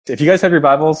If you guys have your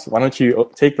Bibles, why don't you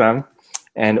take them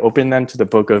and open them to the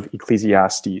book of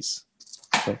Ecclesiastes.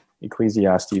 Okay,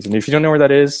 Ecclesiastes. And if you don't know where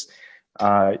that is,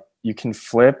 you can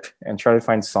flip and try to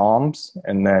find Psalms,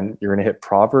 and then you're going to hit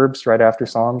Proverbs right after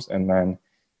Psalms, and then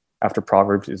after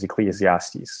Proverbs is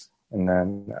Ecclesiastes. And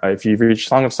then if you reach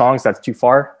Song of Songs, that's too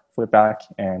far, flip back,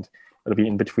 and it'll be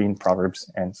in between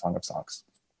Proverbs and Song of Songs.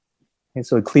 Okay,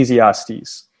 so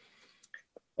Ecclesiastes.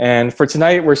 And for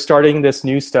tonight, we're starting this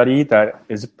new study that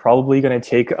is probably going to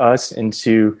take us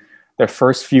into the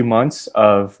first few months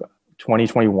of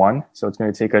 2021. So it's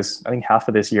going to take us, I think, half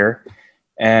of this year.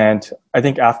 And I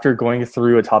think after going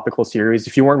through a topical series,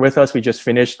 if you weren't with us, we just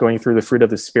finished going through the fruit of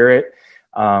the Spirit.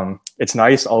 It's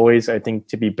nice always, I think,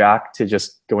 to be back to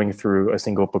just going through a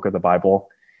single book of the Bible.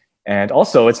 And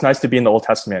also, it's nice to be in the Old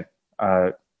Testament.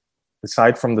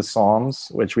 Aside from the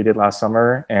Psalms, which we did last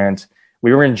summer, and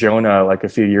we were in Jonah like a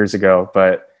few years ago,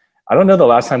 but I don't know the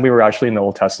last time we were actually in the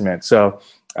Old Testament. So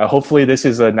hopefully this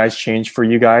is a nice change for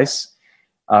you guys.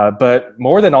 But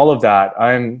more than all of that,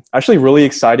 I'm actually really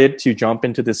excited to jump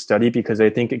into this study because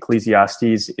I think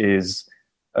Ecclesiastes is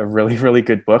a really, really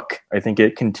good book. I think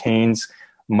it contains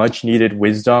much needed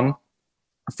wisdom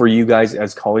for you guys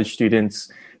as college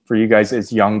students, for you guys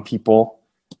as young people,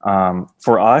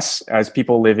 for us as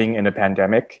people living in a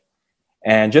pandemic,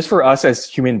 and just for us as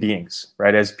human beings,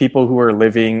 right? As people who are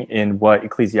living in what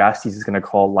Ecclesiastes is going to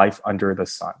call life under the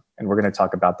sun. And we're going to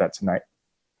talk about that tonight.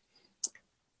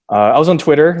 I was on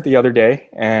Twitter the other day,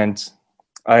 and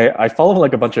I follow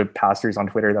like a bunch of pastors on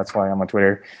Twitter. That's why I'm on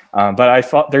Twitter.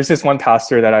 But there's this one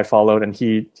pastor that I followed, and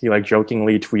he like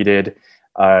jokingly tweeted,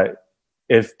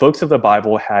 if books of the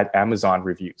Bible had Amazon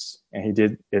reviews, and he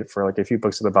did it for like a few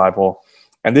books of the Bible.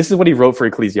 And this is what he wrote for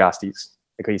Ecclesiastes.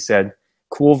 Like he said,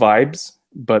 cool vibes,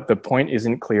 but the point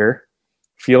isn't clear.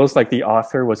 Feels like the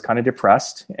author was kind of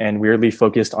depressed and weirdly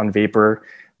focused on vapor,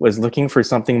 was looking for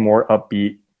something more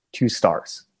upbeat, 2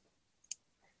 stars.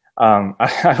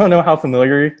 I don't know how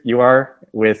familiar you are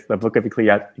with the book of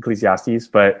Ecclesiastes,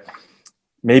 but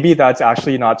maybe that's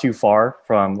actually not too far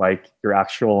from like your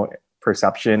actual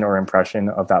perception or impression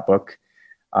of that book.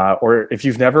 Or if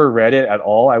you've never read it at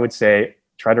all, I would say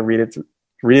try to read it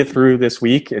through this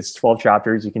week. It's 12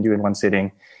 chapters. You can do it in one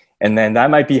sitting. And then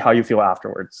that might be how you feel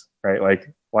afterwards, right?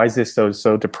 Like, why is this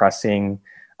so depressing?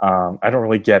 I don't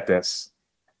really get this.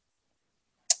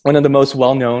 One of the most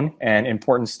well-known and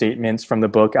important statements from the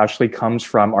book actually comes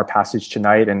from our passage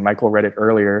tonight, and Michael read it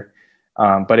earlier.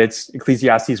 But it's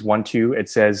Ecclesiastes 1:2. It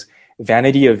says,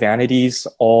 "Vanity of vanities,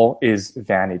 all is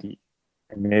vanity."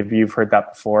 And maybe you've heard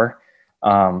that before.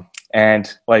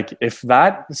 And like, if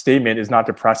that statement is not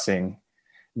depressing,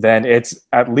 then it's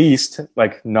at least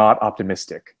like not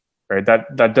optimistic, right?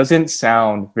 That doesn't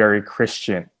sound very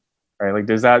Christian, right? Like,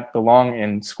 does that belong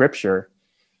in Scripture?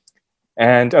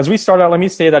 And as we start out, let me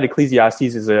say that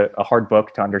Ecclesiastes is a hard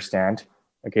book to understand.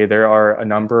 Okay, there are a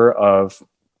number of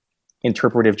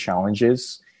interpretive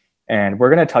challenges, and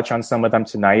we're going to touch on some of them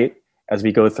tonight as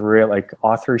we go through it. Like,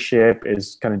 authorship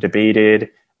is kind of debated.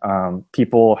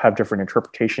 People have different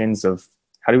interpretations of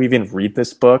how do we even read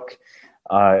this book.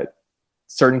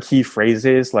 Certain key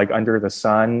phrases like under the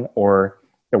sun or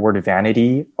the word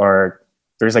vanity, or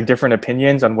there's like different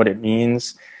opinions on what it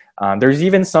means. There's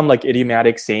even some like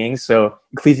idiomatic sayings. So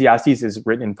Ecclesiastes is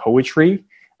written in poetry.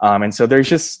 And so there's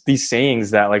just these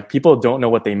sayings that like people don't know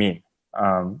what they mean.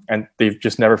 And they've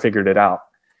just never figured it out.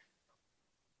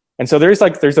 And so there's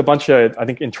a bunch of, I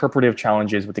think, interpretive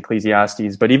challenges with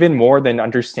Ecclesiastes, but even more than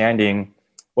understanding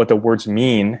what the words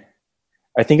mean,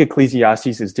 I think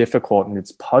Ecclesiastes is difficult and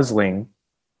it's puzzling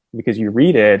because you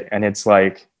read it and it's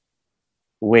like,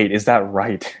 wait, is that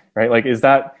right? Right? Like, is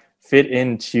that fit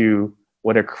into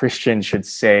what a Christian should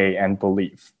say and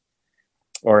believe?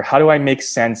 Or how do I make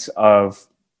sense of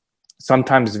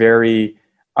sometimes very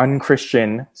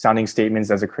unchristian sounding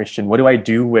statements as a Christian? What do I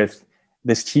do with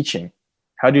this teaching?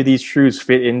 How do these truths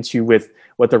fit into with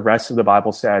what the rest of the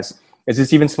Bible says? Is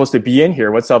this even supposed to be in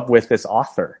here? What's up with this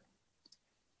author?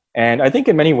 And I think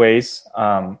in many ways,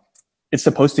 it's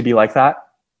supposed to be like that.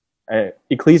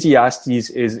 Ecclesiastes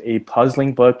is a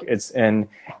puzzling book. It's an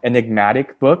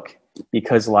enigmatic book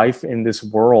because life in this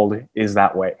world is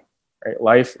that way. Right?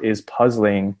 Life is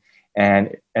puzzling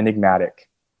and enigmatic.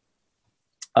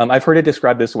 I've heard it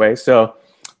described this way. So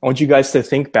I want you guys to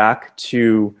think back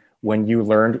to when you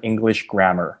learned English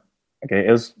grammar. Okay,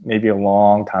 it was maybe a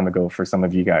long time ago for some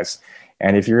of you guys.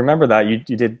 And if you remember that,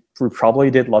 you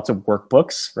probably did lots of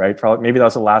workbooks, right? Probably maybe that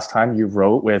was the last time you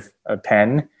wrote with a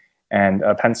pen and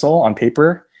a pencil on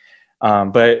paper.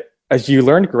 But as you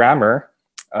learned grammar,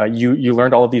 you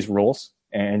learned all of these rules,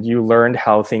 and you learned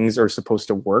how things are supposed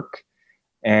to work.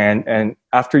 And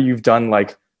after you've done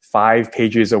like 5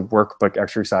 pages of workbook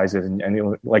exercises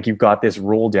and like you've got this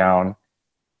rule down,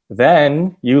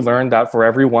 then you learn that for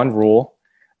every one rule,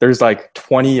 there's like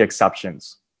 20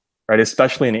 exceptions, right?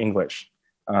 Especially in English.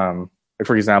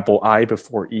 For example, I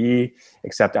before E,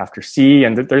 except after C,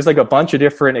 and there's like a bunch of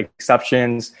different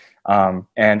exceptions.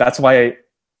 And that's why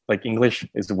like English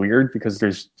is weird, because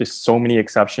there's just so many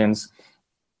exceptions.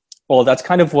 Well, that's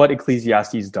kind of what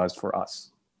Ecclesiastes does for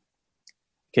us.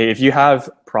 Okay, if you have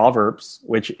Proverbs,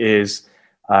 which is,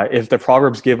 if the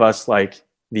Proverbs give us like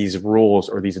these rules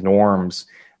or these norms,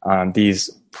 these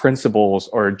principles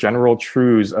or general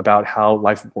truths about how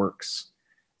life works.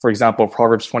 For example,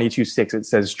 Proverbs 22:6, it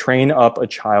says, train up a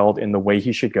child in the way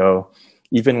he should go.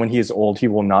 Even when he is old, he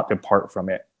will not depart from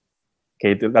it.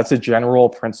 Okay, that's a general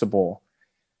principle.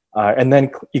 And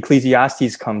then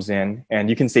Ecclesiastes comes in, and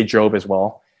you can say Job as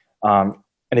well, and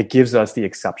it gives us the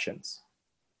exceptions.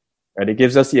 Right? It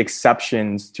gives us the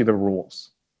exceptions to the rules.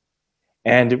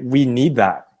 And we need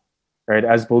that. Right?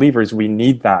 As believers, we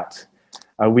need that.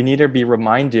 We need to be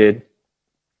reminded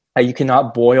that you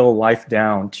cannot boil life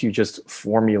down to just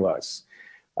formulas,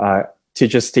 to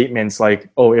just statements like,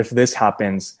 oh, if this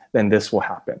happens, then this will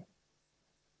happen.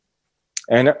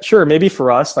 And sure, maybe for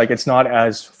us, like it's not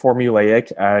as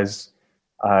formulaic as,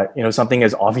 something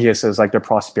as obvious as like the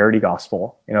prosperity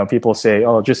gospel. People say,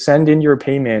 oh, just send in your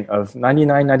payment of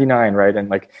 $99.99, right? And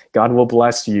like God will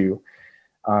bless you.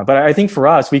 But I think for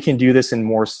us, we can do this in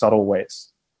more subtle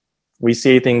ways. We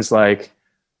say things like,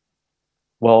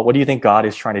 well, what do you think God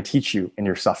is trying to teach you in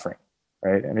your suffering,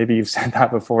 right? And maybe you've said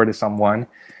that before to someone.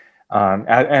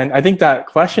 And I think that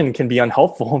question can be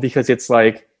unhelpful because it's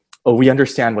like, oh, we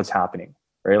understand what's happening,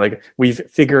 right? Like we've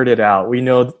figured it out. We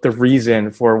know the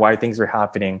reason for why things are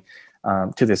happening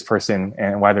to this person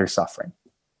and why they're suffering.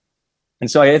 And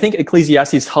so I think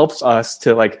Ecclesiastes helps us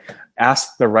to like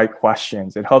ask the right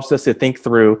questions. It helps us to think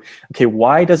through, okay,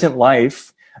 why doesn't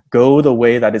life go the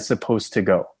way that it's supposed to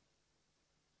go?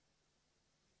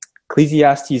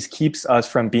 Ecclesiastes keeps us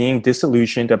from being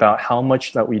disillusioned about how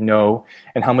much that we know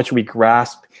and how much we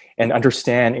grasp and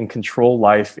understand and control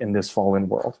life in this fallen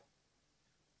world.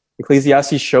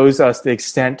 Ecclesiastes shows us the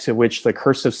extent to which the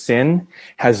curse of sin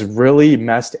has really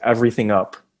messed everything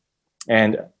up.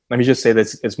 And let me just say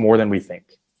this, it's more than we think,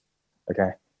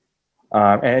 okay?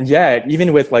 And yet,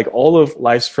 even with like all of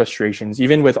life's frustrations,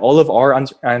 even with all of our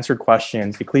unanswered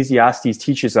questions, Ecclesiastes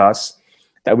teaches us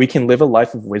that we can live a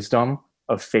life of wisdom,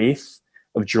 of faith,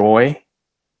 of joy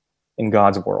in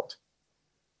God's world.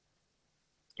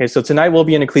 Okay, so tonight we'll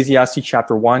be in Ecclesiastes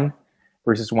chapter 1,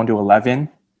 verses 1 to 11.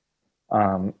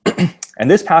 And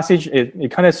this passage,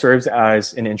 it kind of serves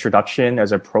as an introduction,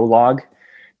 as a prologue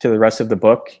to the rest of the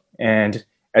book. And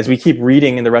as we keep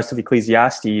reading in the rest of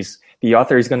Ecclesiastes, the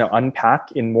author is going to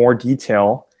unpack in more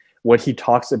detail what he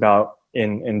talks about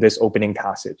in this opening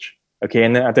passage. Okay,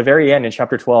 and then at the very end, in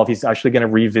chapter 12, he's actually going to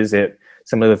revisit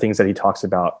some of the things that he talks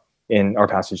about in our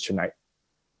passage tonight.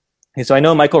 Okay, so I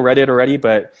know Michael read it already,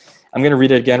 but I'm going to read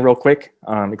it again real quick.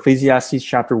 Ecclesiastes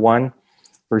chapter 1,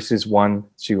 verses 1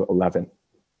 to 11.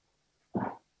 It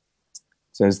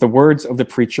says, the words of the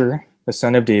preacher, the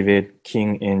son of David,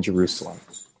 king in Jerusalem.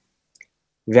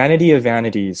 Vanity of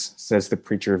vanities, says the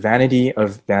preacher, vanity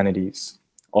of vanities.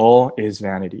 All is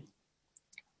vanity.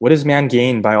 What does man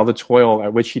gain by all the toil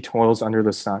at which he toils under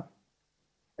the sun?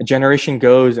 A generation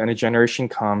goes and a generation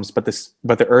comes, but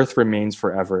the earth remains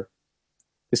forever.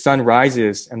 The sun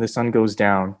rises and the sun goes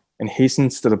down and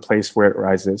hastens to the place where it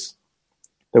rises.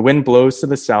 The wind blows to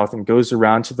the south and goes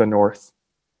around to the north.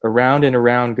 Around and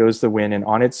around goes the wind, and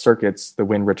on its circuits the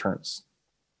wind returns.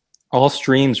 All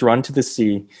streams run to the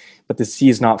sea, but the sea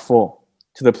is not full.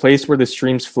 To the place where the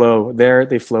streams flow, there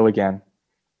they flow again.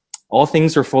 All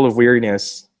things are full of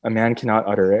weariness. A man cannot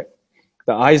utter it.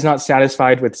 The eye is not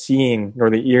satisfied with seeing, nor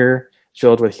the ear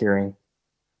filled with hearing.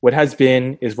 What has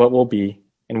been is what will be,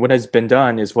 and what has been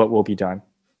done is what will be done.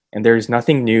 And there is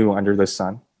nothing new under the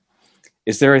sun.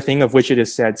 Is there a thing of which it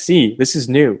is said, see, this is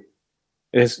new?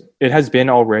 It has been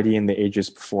already in the ages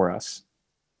before us.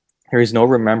 There is no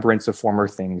remembrance of former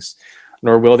things,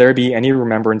 nor will there be any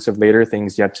remembrance of later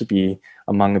things yet to be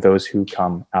among those who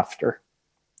come after.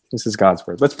 This is God's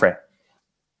word. Let's pray.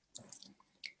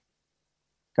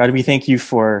 God, we thank you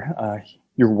for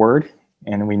your word,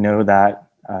 and we know that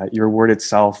your word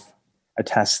itself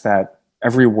attests that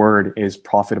every word is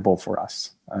profitable for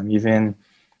us. Even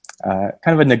kind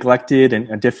of a neglected and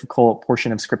a difficult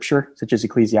portion of scripture, such as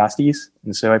Ecclesiastes.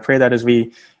 And so I pray that as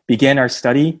we begin our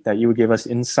study, that you would give us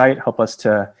insight, help us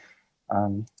to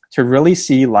really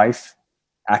see life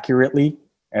accurately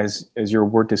as your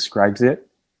word describes it.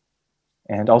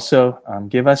 And also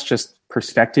give us just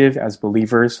perspective as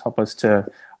believers. Help us to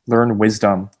learn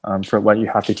wisdom for what you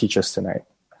have to teach us tonight.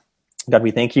 God,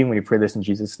 we thank you and we pray this in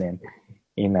Jesus' name.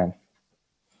 Amen.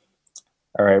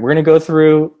 All right, we're going to go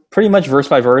through pretty much verse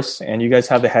by verse, and you guys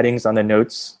have the headings on the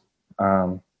notes.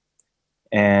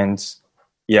 And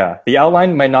yeah, the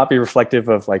outline might not be reflective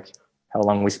of like how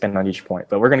long we spend on each point,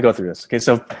 but we're going to go through this. Okay,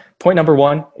 so point number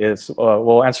one is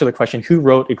we'll answer the question, who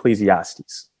wrote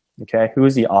Ecclesiastes? Okay, who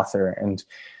is the author? And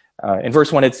in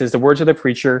verse 1, it says, the words of the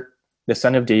preacher, the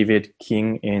son of David,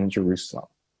 king in Jerusalem.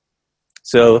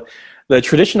 So the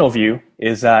traditional view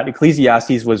is that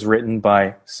Ecclesiastes was written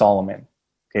by Solomon.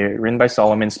 Okay, written by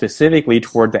Solomon specifically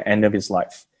toward the end of his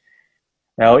life.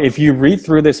 Now, if you read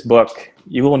through this book,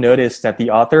 you will notice that the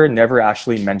author never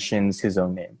actually mentions his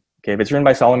own name. Okay, if it's written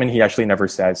by Solomon, he actually never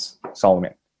says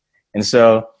Solomon. And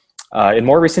so in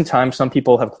more recent times, some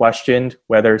people have questioned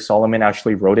whether Solomon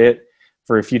actually wrote it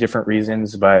for a few different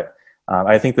reasons, but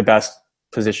I think the best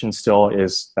position still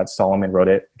is that Solomon wrote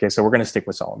it. Okay, so we're going to stick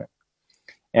with Solomon.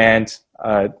 And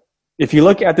if you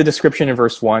look at the description in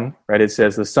verse 1, right, it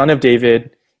says, the son of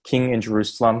David, king in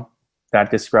Jerusalem. That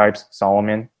describes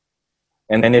Solomon.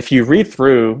 And then if you read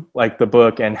through like the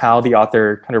book and how the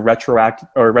author kind of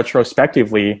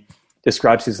retrospectively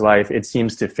describes his life, it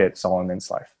seems to fit Solomon's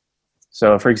life.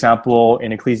 So for example,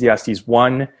 in Ecclesiastes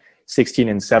 1, 16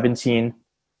 and 17,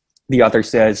 the author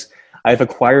says, I have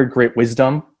acquired great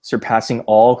wisdom, surpassing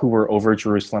all who were over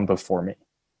Jerusalem before me.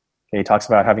 Okay, he talks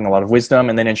about having a lot of wisdom.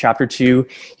 And then in chapter 2,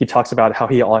 he talks about how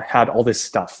he had all this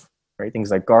stuff, right?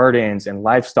 Things like gardens and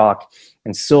livestock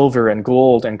and silver and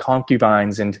gold and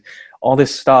concubines and all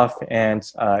this stuff. And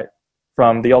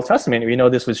from the Old Testament, we know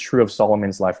this was true of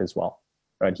Solomon's life as well,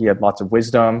 right? He had lots of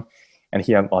wisdom and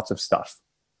he had lots of stuff.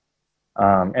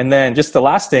 And then just the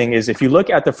last thing is if you look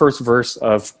at the first verse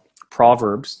of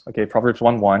Proverbs, okay, Proverbs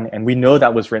 1:1, and we know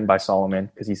that was written by Solomon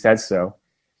because he said so.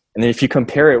 And then if you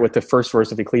compare it with the first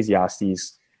verse of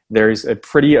Ecclesiastes, there's a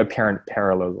pretty apparent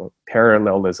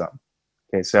parallelism.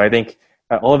 Okay, so I think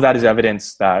all of that is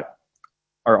evidence that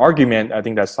our argument, I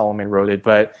think that Solomon wrote it.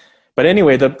 But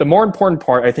anyway, the more important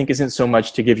part, I think, isn't so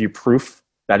much to give you proof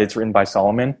that it's written by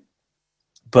Solomon.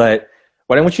 But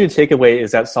what I want you to take away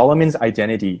is that Solomon's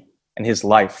identity and his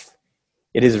life,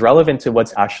 it is relevant to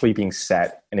what's actually being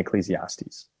said in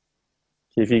Ecclesiastes.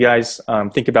 If you guys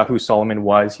think about who Solomon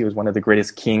was, he was one of the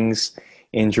greatest kings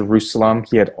in Jerusalem.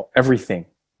 He had everything,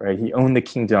 right? He owned the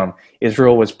kingdom.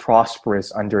 Israel was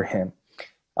prosperous under him.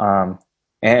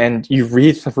 And you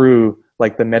read through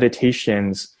like the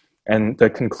meditations and the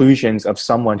conclusions of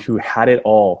someone who had it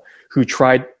all, who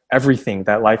tried everything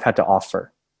that life had to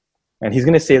offer. And he's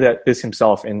going to say that this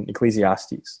himself in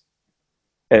Ecclesiastes.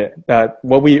 That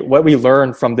what we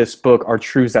learn from this book are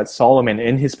truths that Solomon,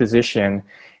 in his position,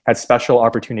 had special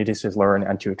opportunities to learn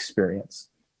and to experience.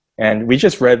 And we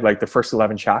just read like the first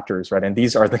 11 chapters, right? And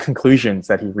these are the conclusions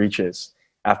that he reaches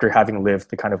after having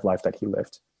lived the kind of life that he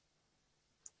lived.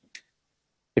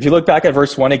 If you look back at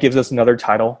verse 1, it gives us another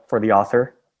title for the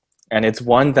author. And it's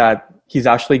one that he's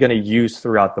actually going to use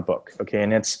throughout the book, okay?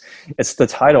 And it's the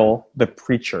title, The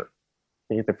Preacher,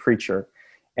 okay? The Preacher.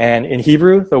 And in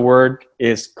Hebrew, the word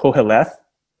is koheleth,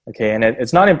 okay? And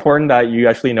it's not important that you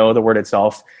actually know the word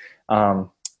itself,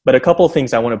 but a couple of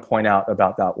things I want to point out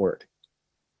about that word.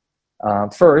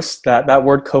 First, that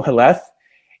word koheleth,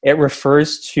 it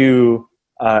refers to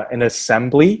an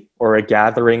assembly or a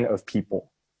gathering of people.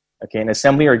 Okay, an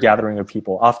assembly or gathering of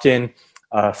people, often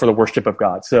for the worship of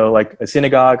God. So like a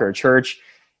synagogue or a church.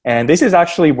 And this is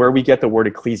actually where we get the word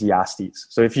Ecclesiastes.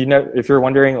 So if you're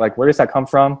wondering, like, where does that come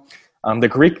from? The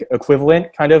Greek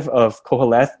equivalent kind of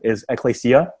koheleth is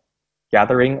ecclesia,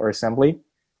 gathering or assembly.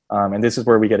 And this is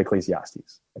where we get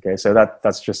Ecclesiastes. Okay, so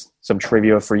that's just some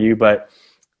trivia for you. But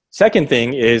second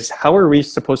thing is, how are we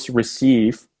supposed to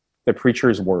receive the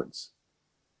preacher's words?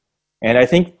 And I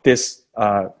think this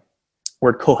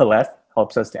word koheleth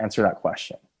helps us to answer that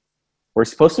question. We're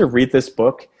supposed to read this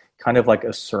book kind of like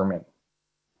a sermon.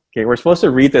 Okay, we're supposed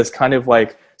to read this kind of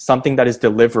like something that is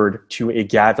delivered to a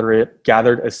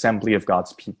gathered assembly of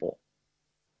God's people.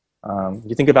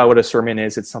 You think about what a sermon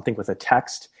is, it's something with a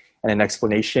text and an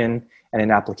explanation and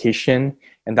an application,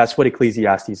 and that's what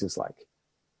Ecclesiastes is like.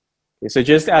 Okay, so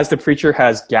just as the preacher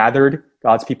has gathered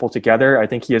God's people together, I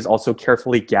think he has also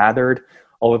carefully gathered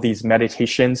all of these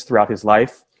meditations throughout his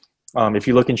life. If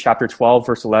you look in chapter 12,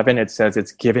 verse 11, it says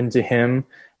it's given to him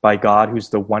by God, who's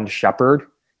the one shepherd.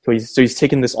 So he's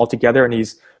taken this all together and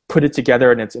he's put it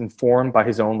together, and it's informed by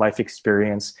his own life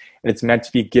experience. And it's meant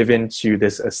to be given to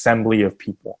this assembly of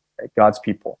people, right? God's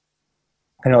people,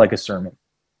 kind of like a sermon.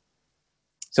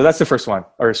 So that's the first one,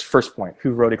 or first point.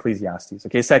 Who wrote Ecclesiastes?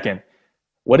 Okay, second,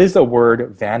 What does the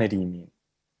word vanity mean?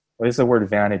 What does the word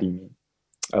vanity mean?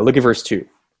 Look at verse 2.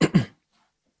 It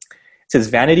says,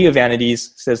 vanity of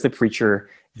vanities, says the preacher,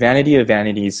 vanity of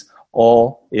vanities,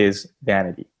 all is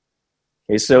vanity.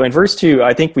 Okay, so in verse 2,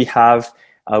 I think we have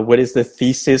what is the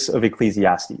thesis of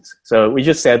Ecclesiastes. So we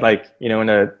just said, like, you know,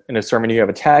 in a sermon, you have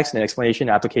a text, an explanation,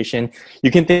 application.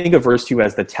 You can think of verse 2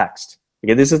 as the text.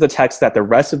 Okay, this is the text that the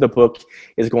rest of the book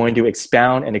is going to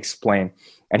expound and explain.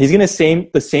 And he's going to say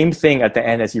the same thing at the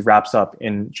end as he wraps up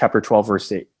in chapter 12,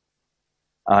 verse 8.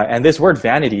 And this word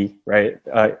vanity, right,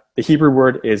 the Hebrew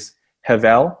word is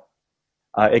hevel.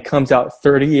 It comes out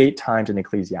 38 times in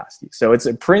Ecclesiastes. So it's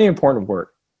a pretty important word.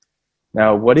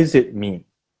 Now, what does it mean?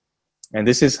 And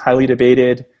this is highly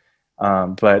debated,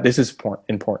 but this is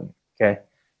important, okay?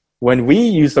 When we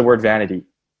use the word vanity,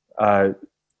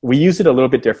 we use it a little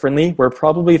bit differently. We're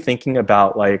probably thinking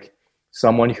about like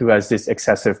someone who has this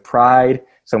excessive pride,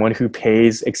 someone who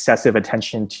pays excessive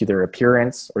attention to their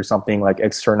appearance or something like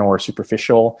external or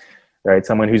superficial, right?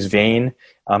 Someone who's vain.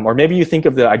 Or maybe you think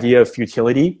of the idea of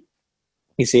futility.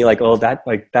 You say like, oh,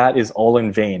 that is all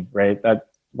in vain, right?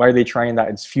 Why are they trying that?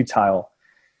 It's futile.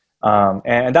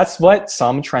 And that's what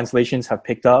some translations have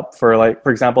picked up for, like,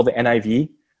 for example, the NIV.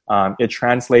 It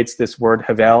translates this word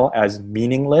havel as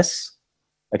meaningless.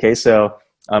 Okay, so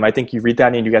I think you read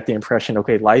that and you get the impression,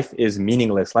 okay, life is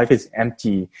meaningless. Life is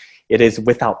empty. It is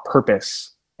without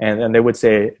purpose. And they would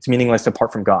say it's meaningless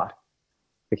apart from God.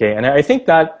 Okay, and I think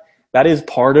that is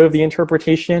part of the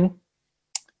interpretation,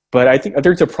 but I think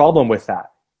there's a problem with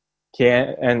that.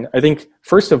 Okay, and I think,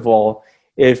 first of all,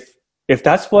 if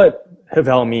that's what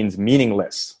havel means,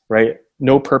 meaningless, right?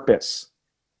 No purpose,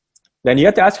 then you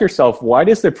have to ask yourself, why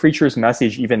does the preacher's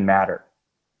message even matter?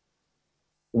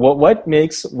 What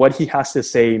makes what he has to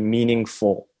say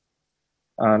meaningful?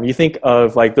 You think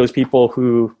of like those people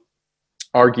who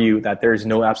argue that there's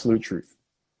no absolute truth,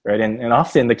 right? And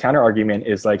often the counter argument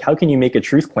is like, how can you make a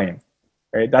truth claim,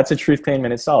 right? That's a truth claim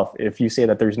in itself if you say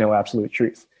that there's no absolute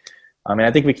truth. And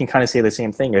I think we can kind of say the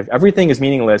same thing. If everything is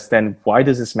meaningless, then why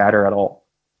does this matter at all?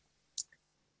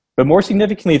 But more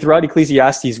significantly, throughout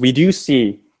Ecclesiastes, we do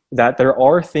see that there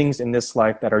are things in this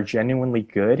life that are genuinely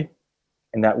good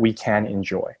and that we can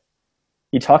enjoy.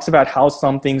 He talks about how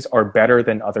some things are better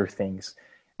than other things.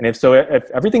 And if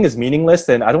everything is meaningless,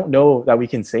 then I don't know that we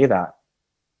can say that.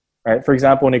 Right? For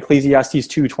example, in Ecclesiastes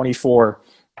 2:24,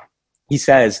 he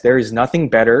says, there is nothing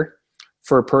better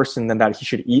for a person than that he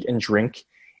should eat and drink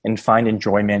and find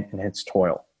enjoyment in his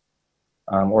toil.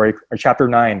 Or chapter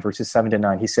 9, verses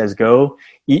 7-9, he says, go,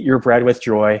 eat your bread with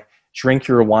joy, drink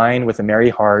your wine with a merry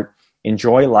heart,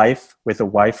 enjoy life with a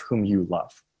wife whom you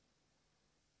love.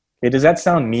 Okay, does that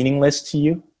sound meaningless to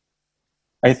you?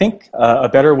 I think a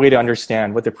better way to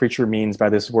understand what the preacher means by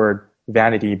this word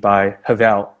vanity, by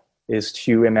havel, is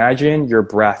to imagine your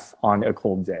breath on a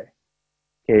cold day.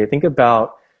 Okay, think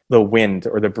about the wind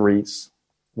or the breeze.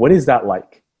 What is that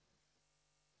like?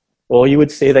 Well, you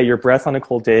would say that your breath on a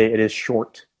cold day, it is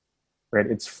short, right?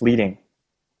 It's fleeting.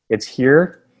 It's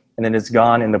here, and then it's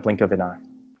gone in the blink of an eye.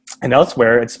 And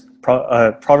elsewhere, it's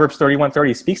Proverbs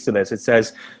 31:30 speaks to this. It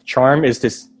says, charm is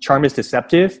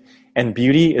deceptive, and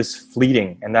beauty is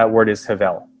fleeting. And that word is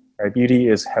havel, right? Beauty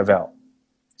is havel.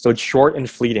 So it's short and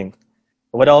fleeting.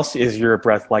 What else is your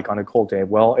breath like on a cold day?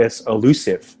 Well, it's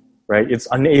elusive, right? It's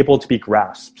unable to be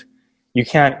grasped. You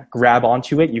can't grab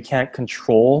onto it. You can't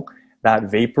control that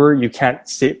vapor. You can't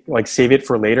save it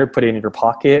for later, put it in your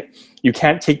pocket. You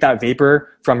can't take that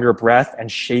vapor from your breath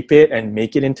and shape it and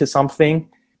make it into something.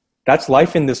 That's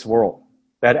life in this world.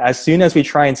 That as soon as we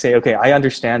try and say, okay, I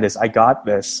understand this, I got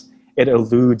this, it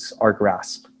eludes our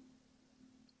grasp.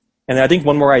 And I think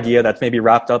one more idea that's maybe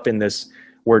wrapped up in this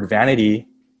word vanity,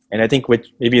 and I think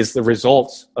which maybe is the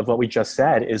result of what we just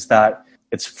said, is that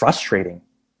it's frustrating,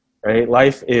 right?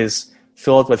 Life is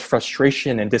filled with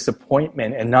frustration and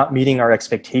disappointment and not meeting our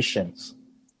expectations.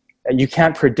 You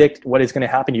can't predict what is going to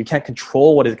happen. You can't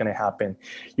control what is going to happen.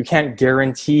 You can't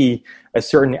guarantee a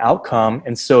certain outcome,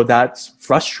 and so that's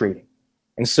frustrating.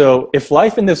 And so if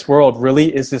life in this world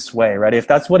really is this way, right, if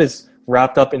that's what is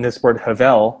wrapped up in this word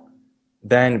havel,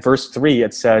 then verse 3,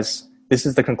 it says, this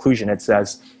is the conclusion, it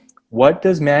says, what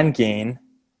does man gain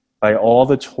by all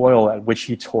the toil at which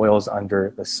he toils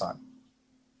under the sun?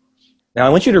 Now, I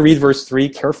want you to read verse 3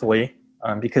 carefully,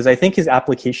 because I think his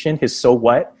application, his so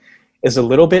what, is a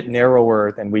little bit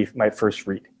narrower than we might first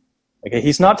read. Okay,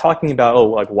 he's not talking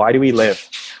about, why do we live?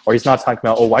 Or he's not talking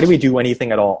about, why do we do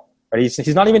anything at all? Right?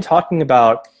 He's not even talking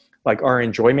about, our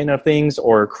enjoyment of things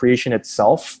or creation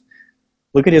itself.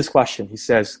 Look at his question. He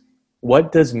says,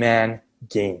 what does man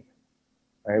gain?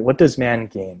 Right? What does man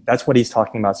gain? That's what he's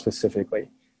talking about specifically.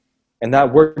 And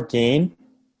that word gain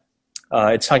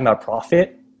It's talking about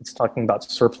profit. It's talking about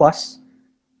surplus,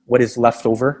 what is left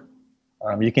over.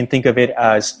 You can think of it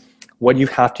as what you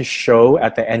have to show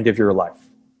at the end of your life.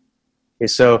 Okay,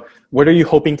 so what are you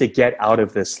hoping to get out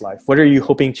of this life? What are you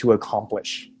hoping to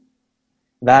accomplish?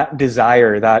 That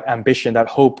desire, that ambition, that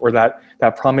hope, or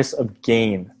that promise of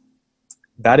gain,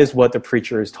 that is what the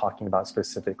preacher is talking about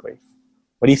specifically.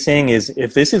 What he's saying is,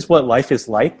 if this is what life is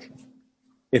like,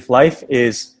 if life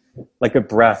is like a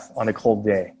breath on a cold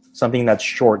day, something that's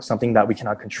short, something that we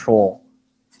cannot control,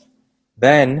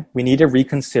 then we need to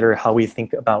reconsider how we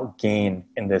think about gain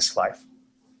in this life.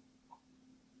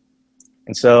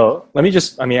 And so let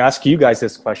me ask you guys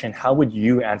this question. How would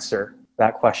you answer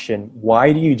that question?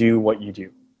 Why do you do what you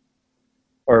do?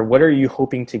 Or what are you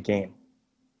hoping to gain?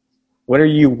 What are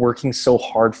you working so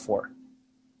hard for?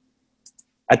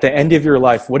 At the end of your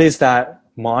life, what is that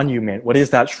monument? What is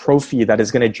that trophy that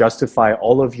is going to justify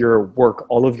all of your work,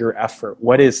 all of your effort?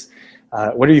 What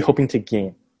are you hoping to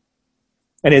gain?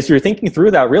 And as you're thinking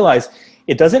through that, realize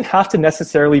it doesn't have to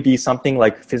necessarily be something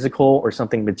like physical or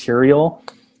something material.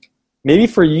 Maybe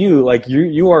for you, like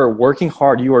you are working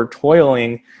hard, you are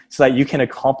toiling so that you can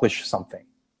accomplish something.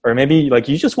 Or maybe like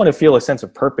you just want to feel a sense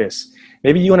of purpose.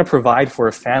 Maybe you want to provide for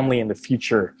a family in the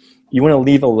future. You want to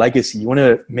leave a legacy. You want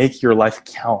to make your life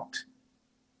count.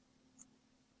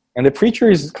 And the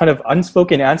preacher's kind of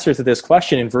unspoken answer to this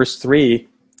question in verse 3,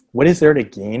 what is there to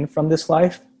gain from this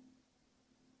life?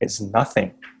 It's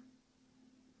nothing.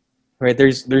 Right?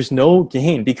 There's no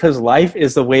gain because life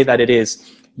is the way that it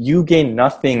is. You gain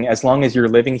nothing as long as you're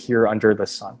living here under the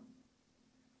sun.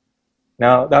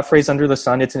 Now, that phrase under the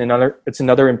sun, it's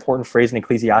another important phrase in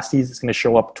Ecclesiastes. It's going to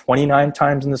show up 29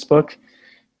 times in this book.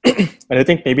 And I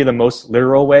think maybe the most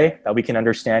literal way that we can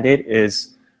understand it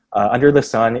is under the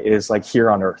sun is like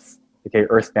here on earth, okay,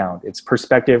 earthbound. It's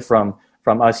perspective from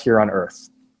us here on earth.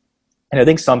 And I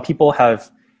think some people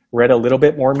have read a little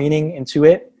bit more meaning into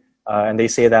it, and they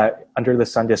say that under the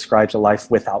sun describes a life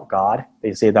without God.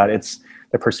 They say that it's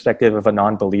the perspective of a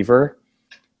non-believer.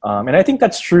 And I think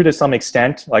that's true to some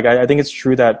extent. Like I think it's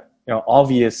true that,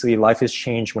 obviously life has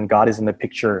changed when God is in the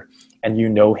picture and you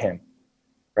know him,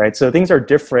 right? So things are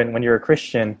different when you're a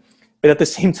Christian. But at the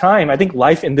same time, I think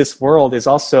life in this world is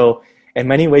also in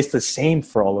many ways the same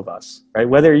for all of us, right?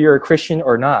 Whether you're a Christian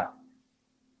or not.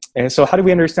 And so how do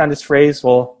we understand this phrase?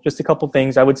 Well, just a couple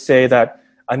things. I would say that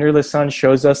under the sun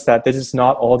shows us that this is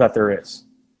not all that there is.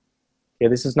 Okay,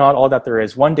 this is not all that there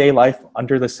is. One day life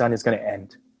under the sun is going to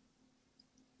end.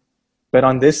 But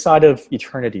on this side of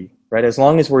eternity, right, as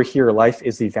long as we're here, life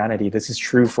is the vanity. This is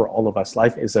true for all of us.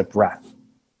 Life is a breath.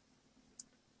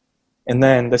 And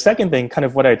then the second thing, kind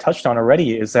of what I touched on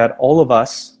already, is that all of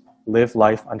us live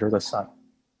life under the sun.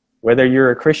 Whether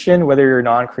you're a Christian, whether you're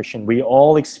non-Christian, we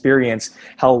all experience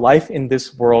how life in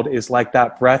this world is like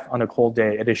that breath on a cold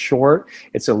day. It is short,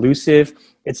 it's elusive,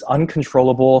 it's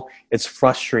uncontrollable, it's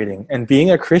frustrating. And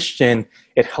being a Christian,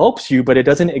 it helps you, but it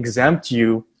doesn't exempt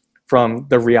you from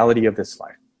the reality of this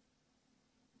life.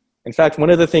 In fact, one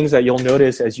of the things that you'll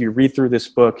notice as you read through this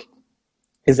book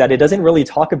is that it doesn't really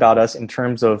talk about us in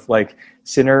terms of like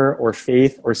sinner or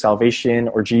faith or salvation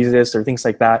or Jesus or things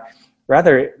like that.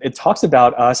 Rather, it talks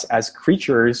about us as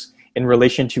creatures in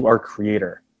relation to our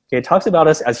Creator. Okay, it talks about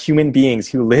us as human beings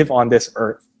who live on this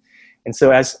earth. And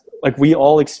so as like we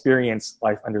all experience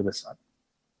life under the sun.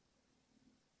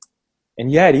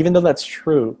 And yet, even though that's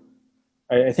true,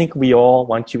 I think we all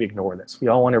want to ignore this. We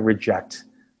all want to reject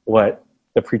what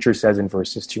the preacher says in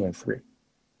verses 2 and 3.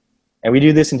 And we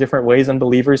do this in different ways.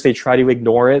 Unbelievers, they try to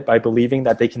ignore it by believing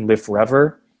that they can live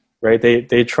forever, right?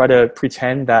 They try to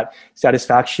pretend that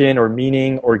satisfaction or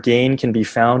meaning or gain can be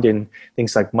found in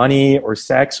things like money or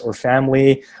sex or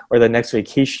family or the next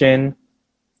vacation.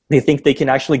 They think they can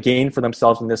actually gain for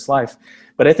themselves in this life.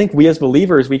 But I think we as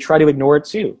believers, we try to ignore it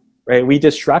too, right? We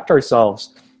distract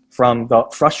ourselves from the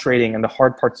frustrating and the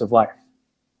hard parts of life.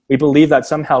 We believe that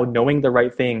somehow knowing the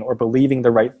right thing or believing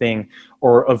the right thing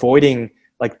or avoiding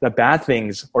like the bad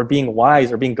things or being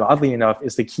wise or being godly enough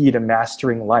is the key to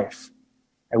mastering life.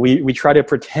 And we try to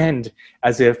pretend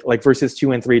as if like verses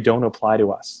 2 and 3 don't apply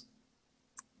to us.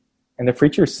 And the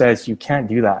preacher says you can't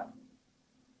do that.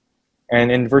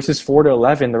 And in verses 4 to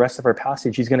 11, the rest of our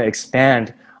passage, he's going to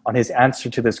expand on his answer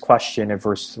to this question in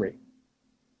verse 3.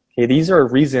 Okay, these are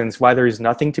reasons why there is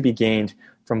nothing to be gained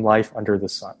from life under the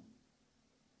sun.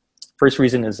 First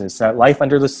reason is this, that life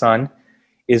under the sun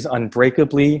is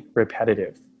unbreakably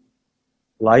repetitive.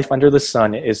 Life under the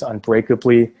sun is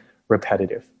unbreakably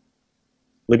repetitive.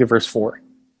 Look at verse 4. It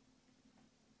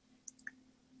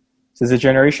says, a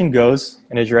generation goes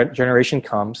and a generation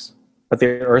comes, but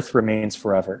the earth remains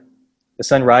forever. The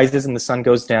sun rises and the sun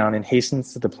goes down and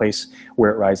hastens to the place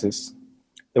where it rises.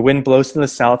 The wind blows to the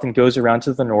south and goes around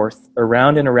to the north.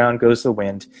 Around and around goes the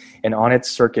wind, and on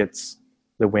its circuits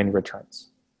the wind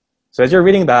returns. So as you're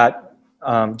reading that,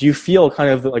 do you feel kind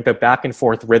of like the back and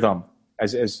forth rhythm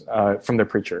as from the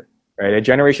preacher? Right? A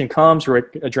generation comes, or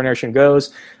a generation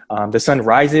goes. The sun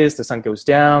rises, the sun goes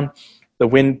down. The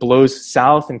wind blows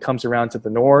south and comes around to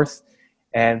the north.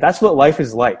 And that's what life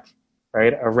is like,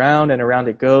 right? Around and around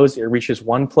it goes. It reaches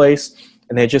one place,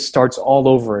 and then it just starts all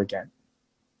over again.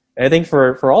 And I think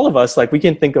for all of us, like, we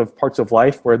can think of parts of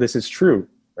life where this is true,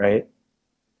 right?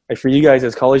 Like for you guys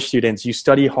as college students, you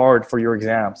study hard for your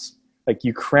exams. Like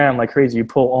you cram like crazy, you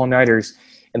pull all-nighters,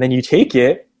 and then you take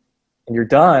it, and you're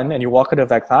done, and you walk out of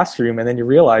that classroom, and then you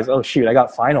realize, oh shoot, I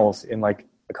got finals in like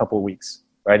a couple of weeks,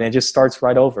 right? And it just starts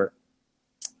right over.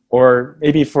 Or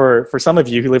maybe for some of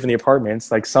you who live in the apartments,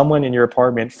 like someone in your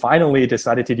apartment finally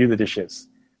decided to do the dishes,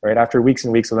 right? After weeks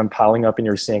and weeks of them piling up in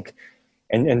your sink.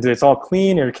 And it's all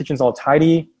clean, and your kitchen's all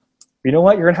tidy. You know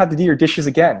what? You're going to have to do your dishes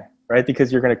again, right?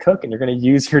 Because you're going to cook and you're going to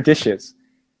use your dishes.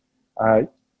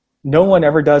 No one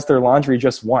ever does their laundry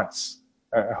just once.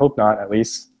 I hope not, at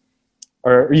least.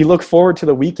 Or you look forward to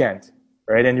the weekend,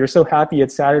 right? And you're so happy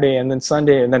it's Saturday and then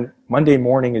Sunday, and then Monday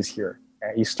morning is here.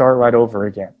 And you start right over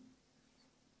again.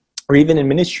 Or even in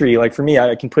ministry, like for me,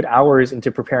 I can put hours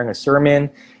into preparing a sermon,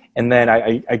 and then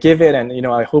I give it, and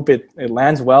I hope it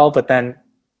lands well, but then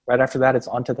right after that, it's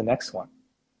on to the next one,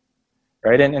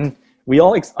 right? And we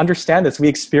all understand this. We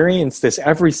experience this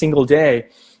every single day.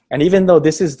 And even though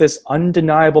this is this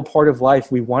undeniable part of life,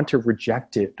 we want to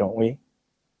reject it, don't we?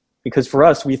 Because for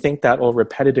us, we think that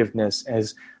repetitiveness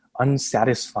is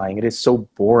unsatisfying. It is so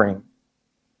boring.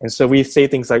 And so we say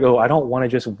things like, oh, I don't want to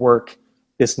just work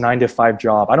this 9-to-5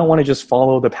 job. I don't want to just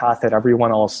follow the path that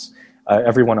everyone else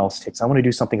takes. I want to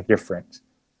do something different.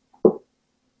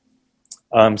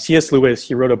 C.S. Lewis,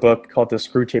 he wrote a book called The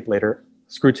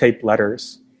Screwtape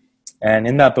Letters. And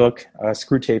in that book,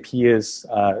 Screwtape,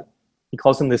 he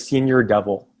calls him the senior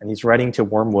devil. And he's writing to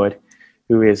Wormwood,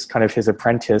 who is kind of his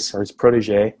apprentice or his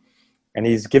protege. And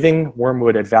he's giving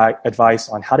Wormwood advice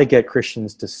on how to get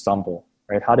Christians to stumble,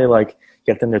 right? How to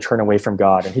get them to turn away from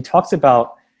God. And he talks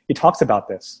about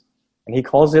this, and he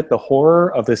calls it the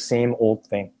horror of the same old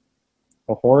thing.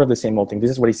 The horror of the same old thing.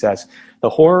 This is what he says. The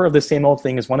horror of the same old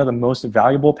thing is one of the most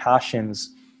valuable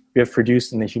passions we have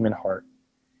produced in the human heart.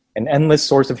 An endless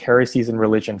source of heresies in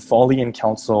religion, folly in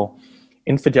counsel,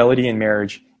 infidelity in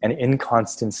marriage, and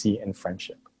inconstancy in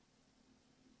friendship.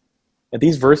 And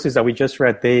these verses that we just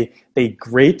read, they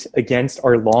grate against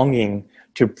our longing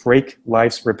to break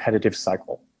life's repetitive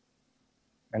cycle.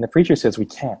 And the preacher says we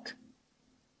can't.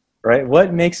 Right?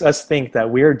 What makes us think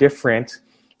that we're different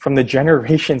from the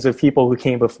generations of people who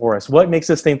came before us? What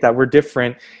makes us think that we're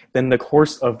different than the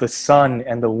course of the sun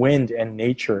and the wind and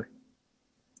nature?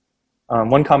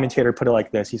 One commentator put it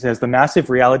like this. He says, the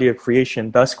massive reality of creation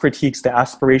thus critiques the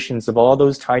aspirations of all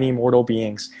those tiny mortal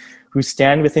beings who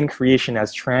stand within creation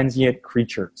as transient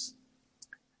creatures.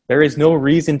 There is no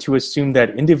reason to assume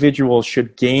that individuals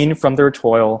should gain from their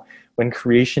toil when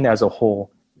creation as a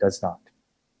whole does not.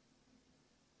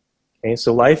 Okay,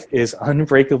 so life is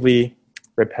unbreakably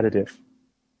repetitive.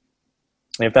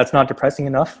 And if that's not depressing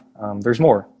enough, there's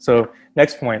more. So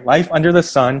next point, life under the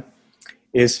sun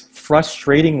is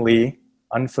frustratingly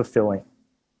unfulfilling.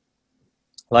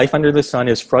 Life under the sun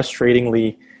is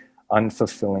frustratingly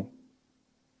unfulfilling.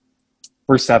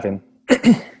 Verse 7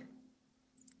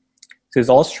 says,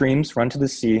 all streams run to the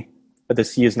sea, but the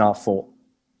sea is not full.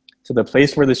 To the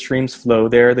place where the streams flow,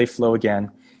 there they flow again.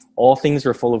 All things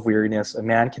are full of weariness. A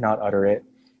man cannot utter it.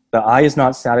 The eye is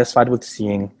not satisfied with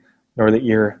seeing, nor the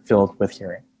ear filled with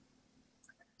hearing.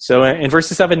 So in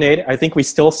verses 7 and 8, I think we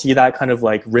still see that kind of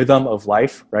rhythm of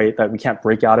life, right, that we can't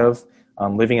break out of,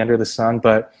 living under the sun.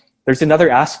 But there's another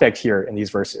aspect here in these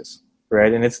verses,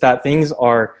 right? And it's that things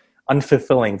are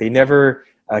unfulfilling. They never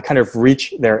kind of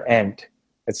reach their end.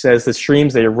 It says the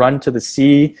streams, they run to the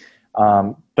sea,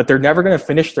 but they're never going to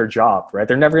finish their job, right?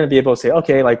 They're never going to be able to say,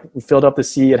 okay, we filled up the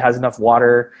sea, it has enough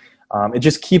water. It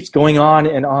just keeps going on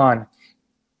and on.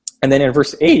 And then in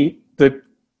verse 8, the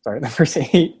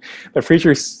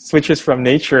preacher switches from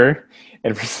nature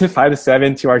in verses 5 to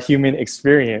 7 to our human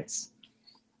experience.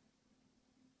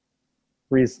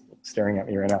 Bree's staring at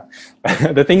me right now.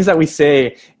 The things that we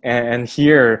say and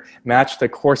hear match the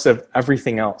course of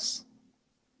everything else.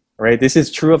 Right? This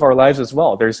is true of our lives as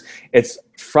well. It's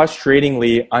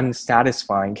frustratingly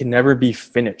unsatisfying, can never be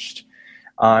finished.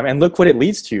 And look what it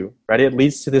leads to, right? It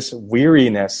leads to this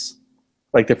weariness,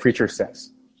 like the preacher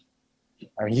says.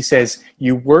 He says,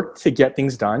 you work to get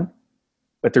things done,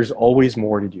 but there's always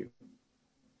more to do.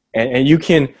 And you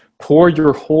can pour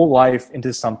your whole life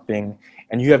into something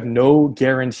and you have no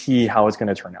guarantee how it's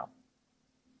going to turn out.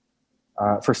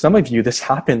 For some of you, this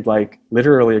happened like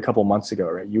literally a couple months ago,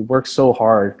 right? You worked so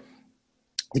hard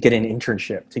to get an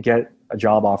internship, to get a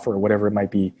job offer, or whatever it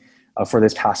might be, for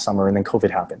this past summer, and then COVID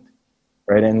happened,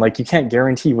 right? And like you can't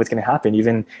guarantee what's going to happen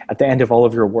even at the end of all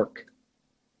of your work.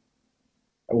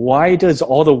 Why does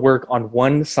all the work on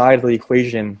one side of the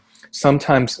equation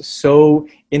sometimes so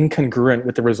incongruent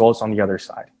with the results on the other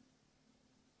side?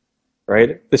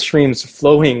 Right? The stream's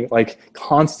flowing like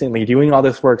constantly, doing all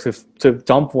this work to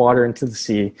dump water into the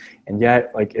sea, and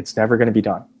yet like it's never going to be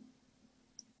done.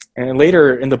 And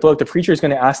later in the book, the preacher is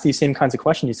going to ask these same kinds of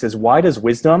questions. He says, why does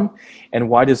wisdom and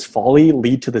why does folly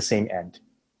lead to the same end?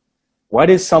 Why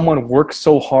does someone work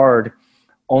so hard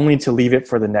only to leave it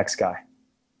for the next guy?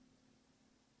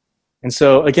 And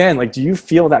so again, like, do you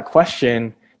feel that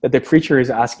question that the preacher is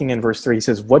asking in verse 3? He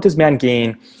says, what does man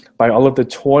gain by all of the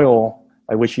toil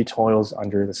by which he toils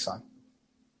under the sun?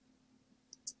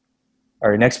 All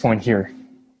right, next point here.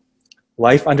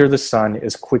 Life under the sun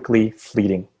is quickly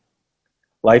fleeting.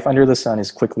 Life under the sun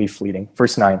is quickly fleeting.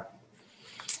 Verse 9.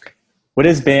 What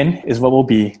has been is what will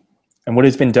be, and what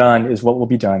has been done is what will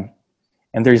be done,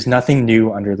 and there is nothing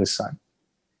new under the sun.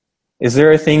 Is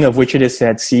there a thing of which it is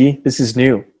said, see, this is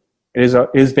new? It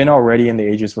has been already in the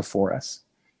ages before us.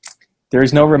 There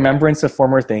is no remembrance of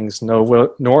former things, nor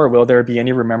will there be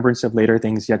any remembrance of later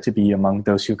things yet to be among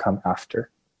those who come after.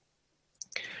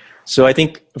 So I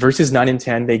think verses 9 and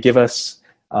 10, they give us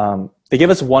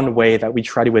one way that we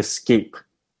try to escape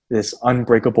this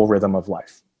unbreakable rhythm of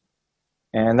life.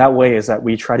 And that way is that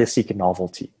we try to seek a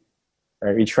novelty,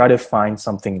 right? We try to find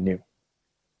something new.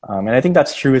 And I think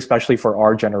that's true especially for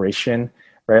our generation,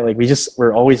 right? Like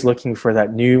we're always looking for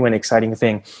that new and exciting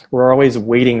thing. We're always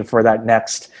waiting for that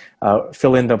next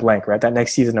fill in the blank, right? That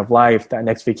next season of life, that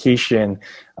next vacation,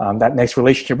 that next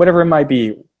relationship, whatever it might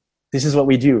be. This is what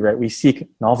we do, right? We seek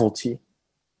novelty.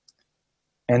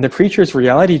 And the preacher's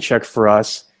reality check for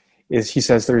us is he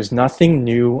says there's nothing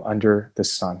new under the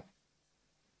sun.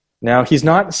 Now, he's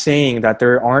not saying that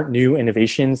there aren't new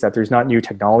innovations, that there's not new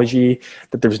technology,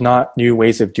 that there's not new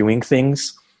ways of doing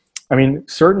things. I mean,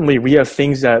 certainly we have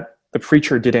things that the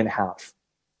preacher didn't have,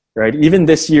 right? Even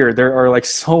this year, there are like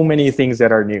so many things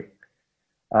that are new.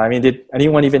 I mean, did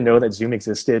anyone even know that Zoom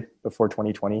existed before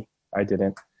 2020? I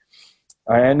didn't.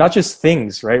 And not just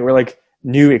things, right? We're like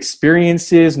new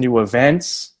experiences, new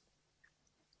events.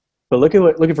 But look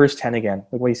at verse 10 again.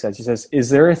 Look what he says. He says, is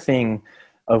there a thing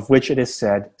of which it is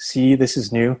said, see, this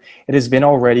is new? It has been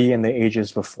already in the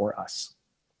ages before us.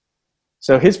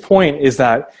 So his point is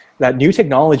that new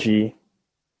technology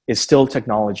is still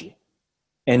technology.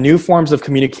 And new forms of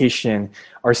communication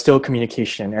are still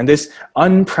communication. And this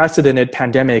unprecedented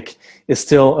pandemic is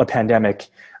still a pandemic,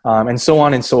 and so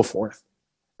on and so forth.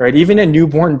 Right? Even a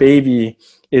newborn baby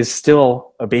is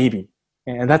still a baby.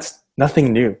 And that's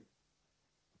nothing new.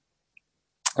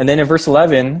 And then in verse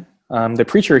 11, the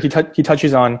preacher, he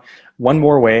touches on one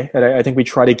more way that I think we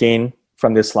try to gain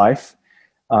from this life.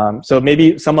 So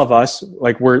maybe some of us,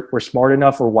 like we're smart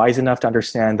enough or wise enough to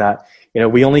understand that,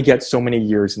 we only get so many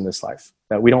years in this life,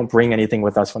 that we don't bring anything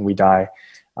with us when we die,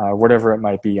 whatever it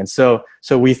might be. And so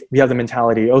we have the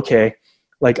mentality, okay,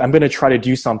 like I'm going to try to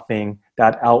do something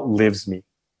that outlives me.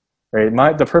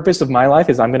 Right? The purpose of my life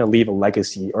is I'm going to leave a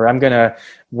legacy, or I'm going to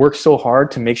work so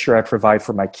hard to make sure I provide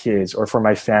for my kids or for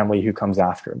my family who comes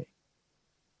after me.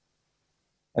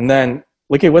 And then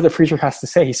look at what the preacher has to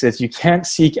say. He says, you can't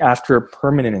seek after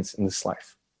permanence in this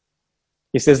life.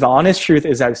 He says, the honest truth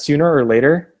is that sooner or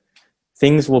later,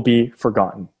 things will be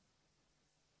forgotten.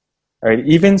 All right?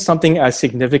 Even something as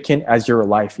significant as your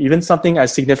life, even something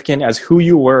as significant as who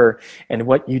you were and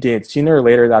what you did, sooner or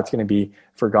later, that's going to be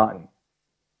forgotten.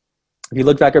 If you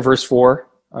look back at verse 4,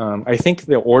 I think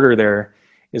the order there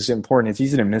is important. It's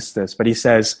easy to miss this, but he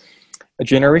says, a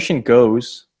generation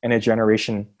goes and a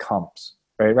generation comes,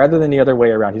 right? Rather than the other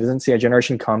way around. He doesn't say a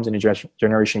generation comes and a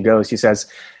generation goes. He says,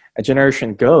 a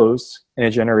generation goes and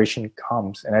a generation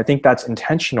comes. And I think that's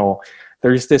intentional.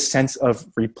 There's this sense of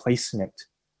replacement,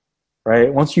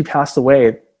 right? Once you pass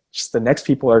away, just the next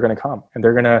people are going to come and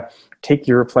they're going to take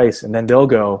your place, and then they'll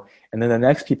go, and then the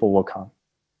next people will come.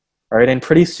 All right, and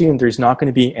pretty soon there's not going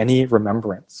to be any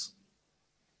remembrance.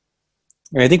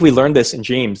 And I think we learned this in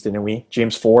James, didn't we?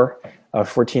 James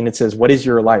 4:14, it says, what is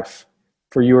your life?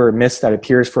 For you are a mist that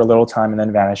appears for a little time and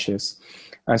then vanishes.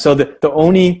 And so the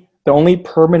only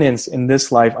permanence in this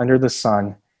life under the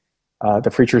sun, the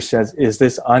preacher says, is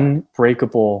this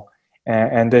unbreakable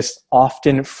and this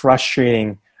often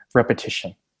frustrating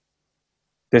repetition.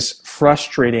 This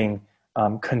frustrating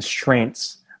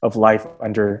constraints of life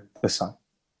under the sun.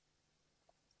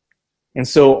 And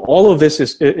so all of this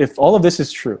is, if all of this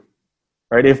is true,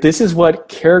 right? If this is what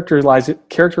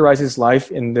characterizes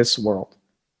life in this world,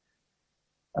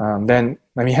 then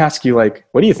let me ask you, like,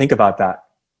 what do you think about that?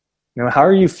 How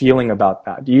are you feeling about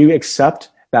that? Do you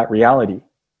accept that reality?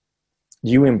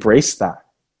 Do you embrace that?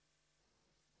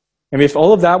 And if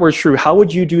all of that were true, how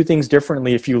would you do things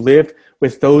differently if you lived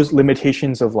with those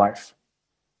limitations of life?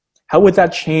 How would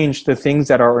that change the things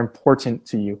that are important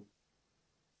to you?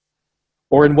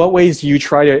 Or in what ways do you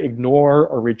try to ignore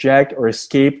or reject or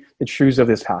escape the truths of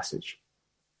this passage?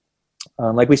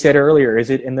 Like we said earlier, is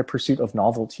it in the pursuit of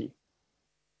novelty?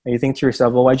 And you think to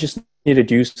yourself, well, I just need to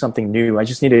do something new. I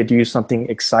just need to do something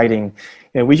exciting.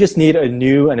 We just need a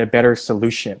new and a better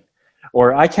solution.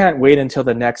 Or I can't wait until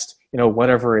the next,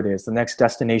 whatever it is, the next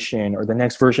destination or the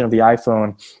next version of the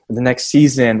iPhone, or the next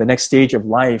season, the next stage of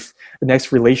life, the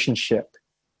next relationship.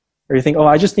 Or you think,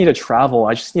 I just need to travel.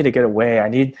 I just need to get away. I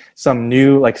need some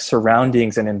new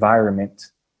surroundings and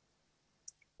environment.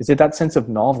 Is it that sense of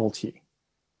novelty?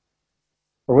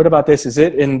 Or what about this? Is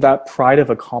it in that pride of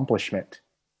accomplishment?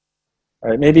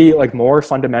 Right? Maybe more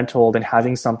fundamental than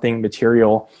having something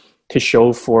material to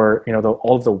show for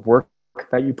all of the work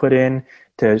that you put in,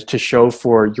 to show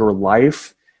for your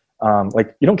life.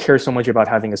 You don't care so much about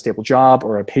having a stable job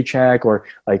or a paycheck or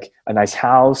a nice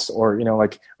house or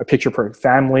a picture perfect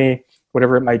family,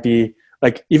 whatever it might be.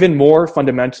 Even more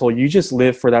fundamental, you just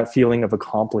live for that feeling of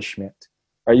accomplishment.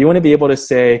 Right? You want to be able to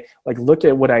say, look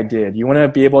at what I did. You want to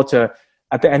be able to,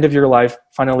 at the end of your life,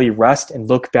 finally rest and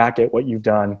look back at what you've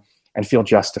done and feel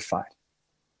justified.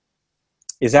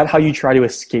 Is that how you try to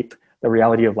escape the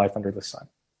reality of life under the sun?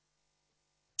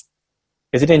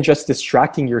 Is it in just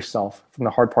distracting yourself from the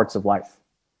hard parts of life?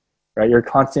 Right? You're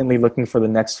constantly looking for the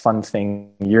next fun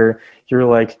thing. You're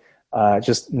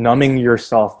just numbing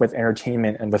yourself with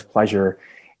entertainment and with pleasure,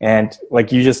 and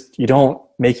you don't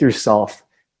make yourself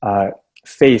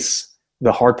face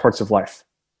the hard parts of life.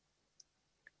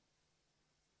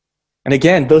 And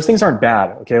again, those things aren't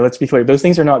bad. Okay, let's be clear. Those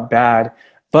things are not bad,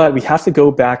 but we have to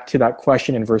go back to that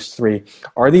question in verse 3.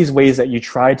 Are these ways that you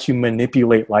try to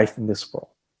manipulate life in this world?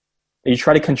 That you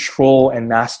try to control and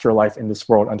master life in this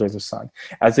world under the sun,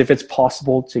 as if it's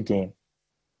possible to gain.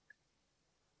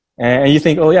 And you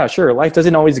think, oh yeah, sure, life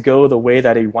doesn't always go the way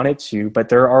that you want it to, but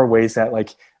there are ways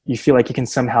that you feel like you can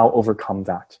somehow overcome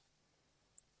that.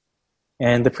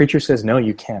 And the preacher says, no,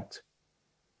 you can't.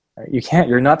 You can't.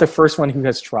 You're not the first one who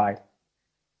has tried.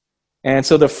 And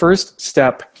so the first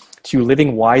step to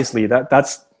living wisely,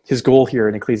 that's his goal here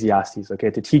in Ecclesiastes, okay,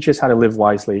 to teach us how to live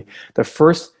wisely. The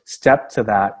first step to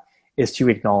that is to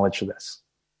acknowledge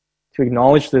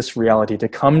this reality, to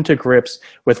come to grips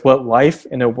with what life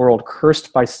in a world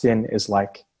cursed by sin is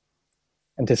like,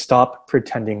 and to stop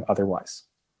pretending otherwise.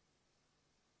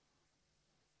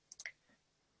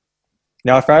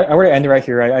 Now, if I were to end right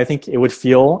here, I think it would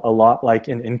feel a lot like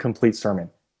an incomplete sermon,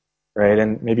 right?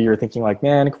 And maybe you're thinking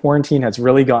man, quarantine has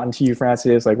really gotten to you,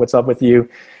 Francis. What's up with you?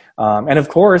 And of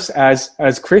course,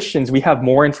 as Christians, we have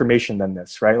more information than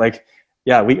this, right?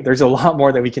 There's a lot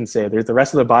more that we can say. The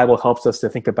rest of the Bible helps us to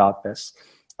think about this.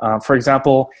 For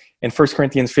example, in 1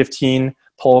 Corinthians 15,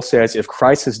 Paul says, if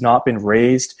Christ has not been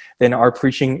raised, then our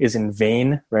preaching is in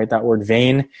vain, right? That word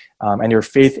vain, and your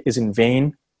faith is in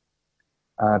vain.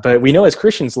 But we know as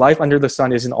Christians, life under the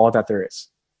sun isn't all that there is,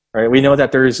 right? We know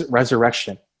that there is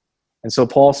resurrection. And so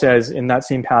Paul says in that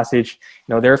same passage,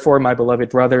 therefore, my beloved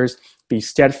brothers, be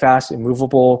steadfast,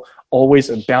 immovable,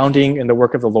 always abounding in the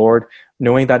work of the Lord,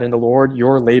 knowing that in the Lord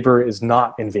your labor is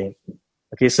not in vain.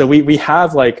 Okay, so we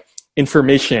have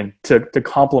information to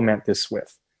complement this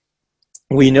with.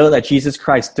 We know that Jesus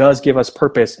Christ does give us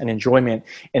purpose and enjoyment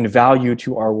and value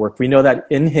to our work. We know that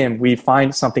in him we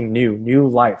find something new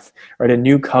life, right? A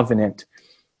new covenant.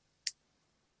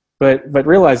 But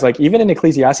realize, even in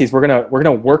Ecclesiastes, we're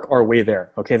gonna work our way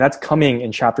there. Okay, that's coming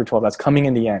in chapter 12. That's coming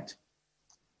in the end.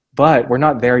 But we're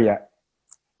not there yet.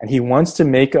 And he wants to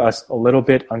make us a little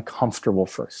bit uncomfortable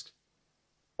first.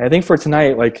 And I think for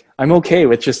tonight, I'm okay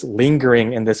with just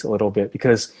lingering in this a little bit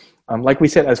because, like we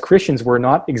said, as Christians, we're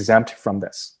not exempt from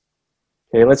this.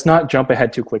 Okay, let's not jump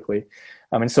ahead too quickly.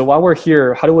 And so while we're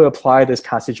here, how do we apply this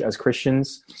passage as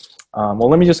Christians? Well,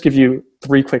 let me just give you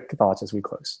 3 quick thoughts as we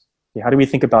close. Okay, how do we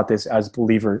think about this as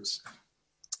believers?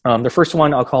 The first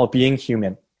one I'll call being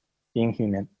human. Being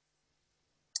human.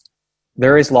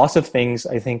 There is lots of things,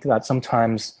 I think, that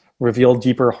sometimes reveal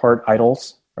deeper heart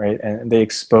idols, right? And they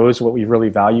expose what we really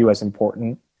value as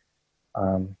important.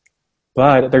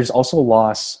 But there's also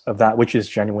loss of that which is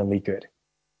genuinely good.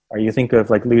 Or you think of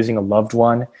losing a loved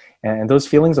one, and those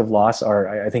feelings of loss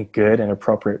are, I think, good and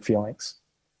appropriate feelings.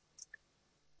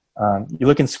 You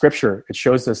look in scripture, it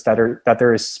shows us that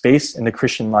there is space in the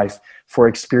Christian life for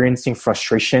experiencing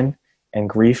frustration and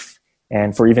grief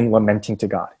and for even lamenting to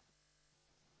God.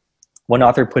 One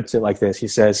author puts it like this. He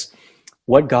says,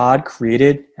 what God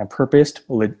created and purposed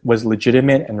was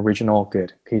legitimate and original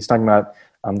good. Okay, he's talking about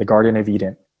the Garden of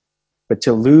Eden. But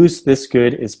to lose this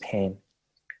good is pain.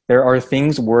 There are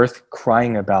things worth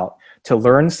crying about. To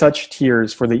learn such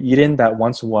tears for the Eden that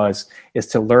once was is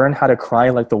to learn how to cry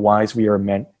like the wise we are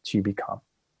meant to become.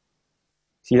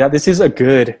 See that? This is a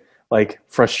good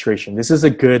frustration. This is a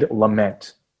good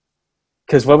lament.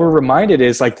 Because what we're reminded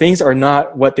is things are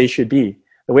not what they should be.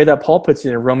 The way that Paul puts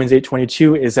it in Romans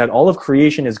 8:22 is that all of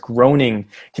creation is groaning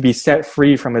to be set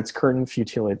free from its current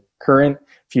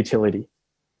futility.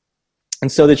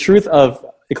 And so the truth of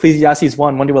Ecclesiastes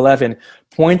 1:1-11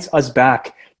 points us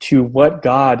back to what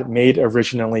God made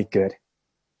originally good.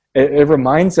 It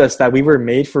reminds us that we were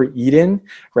made for Eden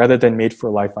rather than made for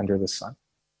life under the sun.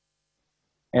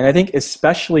 And I think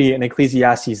especially in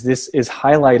Ecclesiastes, this is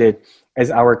highlighted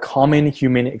as our common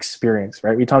human experience,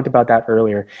 right? We talked about that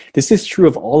earlier. This is true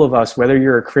of all of us, whether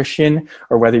you're a Christian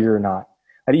or whether you're not.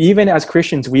 And even as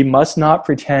Christians, we must not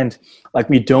pretend like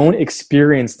we don't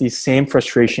experience these same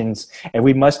frustrations, and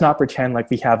we must not pretend like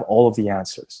we have all of the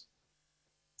answers.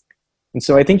 And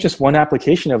so I think just one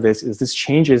application of this is this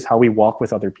changes how we walk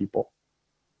with other people,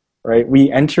 right?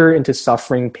 We enter into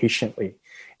suffering patiently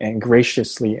and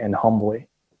graciously and humbly.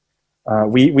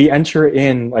 We enter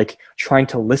in trying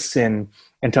to listen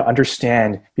and to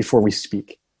understand before we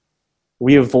speak.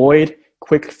 We avoid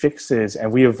quick fixes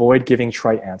and we avoid giving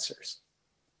trite answers.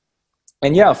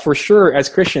 And yeah, for sure, as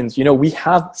Christians, we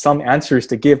have some answers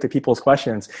to give to people's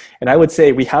questions. And I would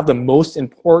say we have the most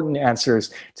important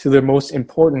answers to the most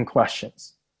important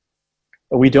questions.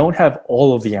 But we don't have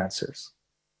all of the answers.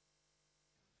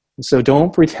 And so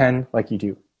don't pretend like you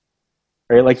do.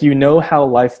 Right? How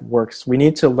life works. We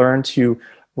need to learn to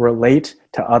relate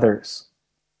to others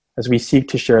as we seek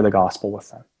to share the gospel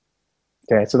with them.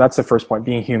 Okay, so that's the first point,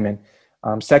 being human.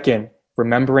 Second,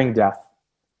 remembering death.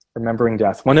 Remembering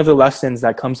death. One of the lessons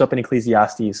that comes up in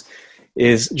Ecclesiastes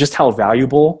is just how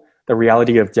valuable the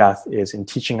reality of death is in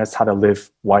teaching us how to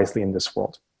live wisely in this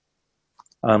world.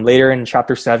 Later in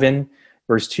chapter 7,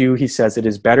 verse 2, he says, it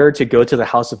is better to go to the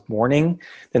house of mourning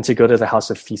than to go to the house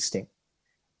of feasting.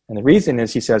 And the reason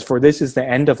is, he says, for this is the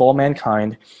end of all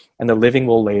mankind, and the living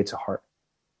will lay it to heart.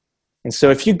 And so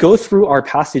if you go through our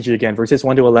passage again, verses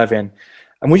 1-11,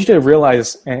 I want you to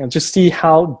realize and just see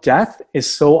how death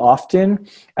is so often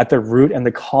at the root and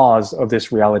the cause of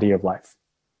this reality of life,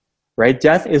 right?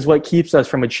 Death is what keeps us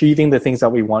from achieving the things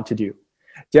that we want to do.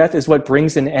 Death is what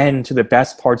brings an end to the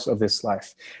best parts of this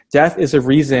life. Death is a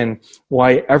reason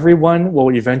why everyone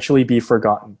will eventually be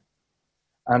forgotten.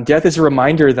 Death is a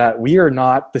reminder that we are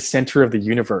not the center of the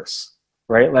universe,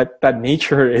 right? That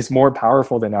nature is more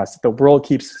powerful than us. The world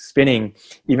keeps spinning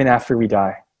even after we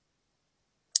die.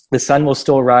 The sun will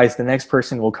still rise. The next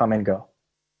person will come and go.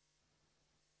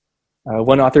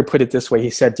 One author put it this way. He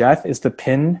said, death is the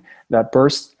pin that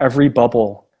bursts every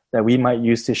bubble that we might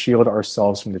use to shield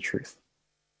ourselves from the truth.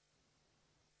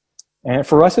 And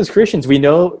for us as Christians, we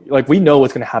know what's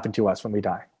going to happen to us when we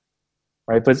die,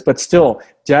 right? But still,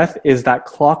 death is that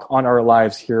clock on our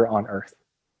lives here on earth.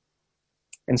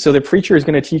 And so the preacher is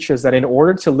going to teach us that in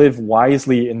order to live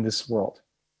wisely in this world,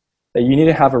 that you need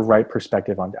to have a right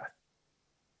perspective on death.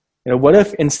 What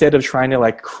if instead of trying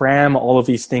to cram all of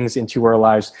these things into our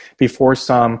lives before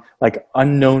some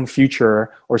unknown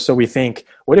future, or so we think,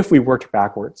 what if we worked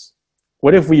backwards?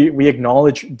 What if we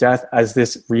acknowledge death as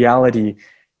this reality?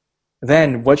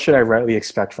 Then what should I rightly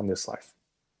expect from this life?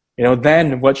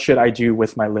 Then what should I do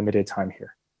with my limited time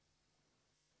here?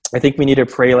 I think we need to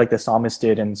pray like the psalmist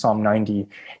did in Psalm 90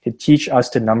 to teach us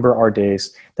to number our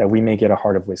days that we may get a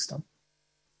heart of wisdom.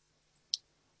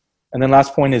 And then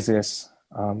last point is this.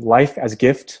 Life as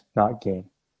gift, not gain.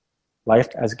 Life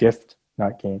as gift,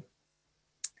 not gain.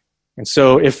 And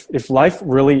so if life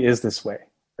really is this way,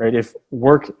 right? If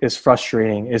work is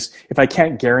frustrating, if I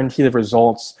can't guarantee the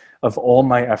results of all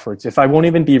my efforts, if I won't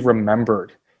even be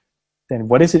remembered, then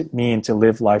what does it mean to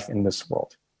live life in this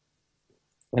world?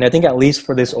 And I think at least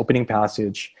for this opening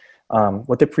passage,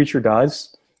 what the preacher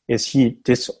does is he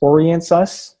disorients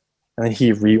us and then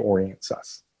he reorients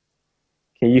us.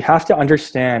 Okay, you have to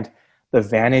understand the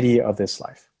vanity of this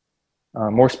life.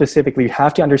 More specifically, you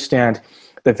have to understand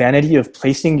the vanity of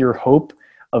placing your hope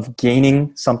of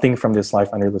gaining something from this life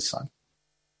under the sun.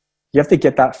 You have to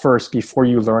get that first before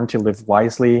you learn to live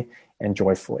wisely and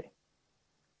joyfully.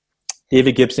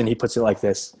 David Gibson, he puts it like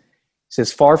this. He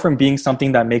says, far from being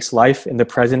something that makes life in the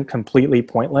present completely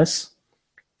pointless,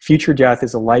 Future death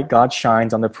is a light God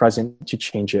shines on the present to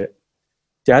change it.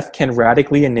 Death can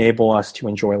radically enable us to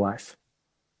enjoy life.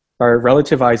 By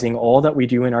relativizing all that we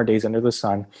do in our days under the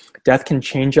sun, death can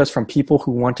change us from people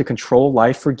who want to control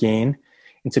life for gain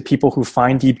into people who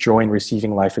find deep joy in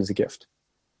receiving life as a gift.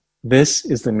 This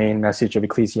is the main message of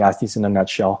Ecclesiastes in a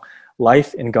nutshell.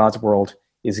 Life in God's world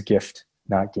is a gift,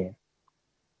 not gain.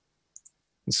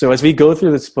 And so as we go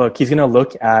through this book,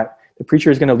 the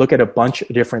preacher is going to look at a bunch of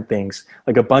different things,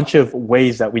 like a bunch of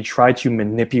ways that we try to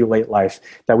manipulate life,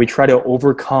 that we try to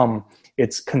overcome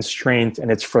its constraints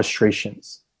and its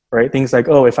frustrations, right? Things like,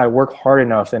 oh, if I work hard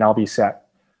enough, then I'll be set.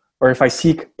 Or if I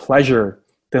seek pleasure,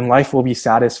 then life will be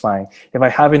satisfying. If I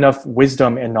have enough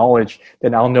wisdom and knowledge,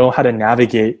 then I'll know how to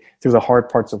navigate through the hard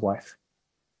parts of life.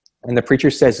 And the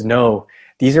preacher says, no,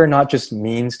 these are not just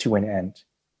means to an end.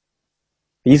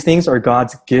 These things are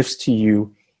God's gifts to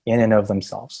you in and of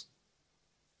themselves.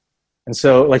 And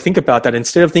so, think about that.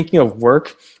 Instead of thinking of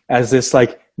work as this,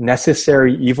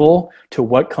 necessary evil to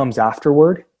what comes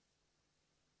afterward,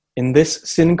 in this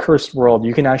sin-cursed world,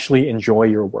 you can actually enjoy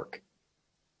your work.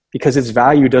 Because its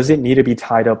value doesn't need to be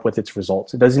tied up with its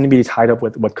results. It doesn't need to be tied up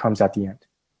with what comes at the end.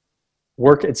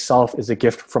 Work itself is a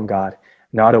gift from God,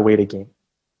 not a way to gain.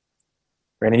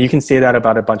 Right? And you can say that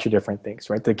about a bunch of different things,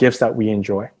 right? The gifts that we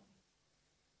enjoy.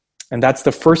 And that's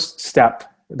the first step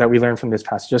that we learn from this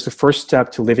passage, just the first step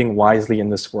to living wisely in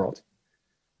this world.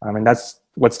 And that's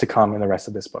what's to come in the rest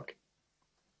of this book.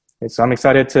 Okay, so I'm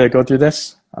excited to go through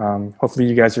this. Hopefully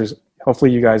you guys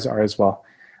are as well.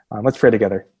 Let's pray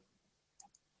together.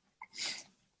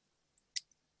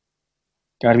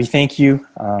 God, we thank you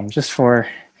just for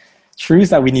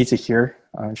truths that we need to hear,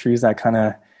 truths that kind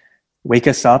of wake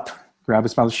us up, grab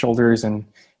us by the shoulders, and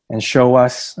show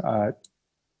us,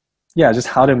 just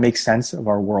how to make sense of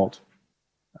our world.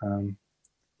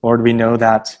 Lord, we know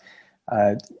that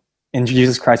in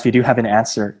Jesus Christ, we do have an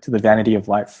answer to the vanity of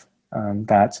life,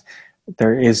 that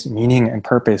there is meaning and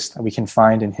purpose that we can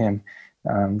find in him,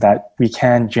 that we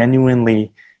can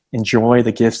genuinely enjoy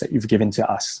the gifts that you've given to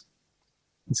us.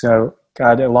 And so,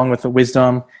 God, along with the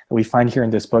wisdom that we find here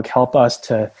in this book, help us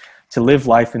to live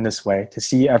life in this way, to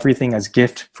see everything as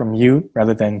gift from you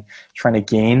rather than trying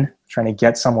to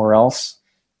get somewhere else.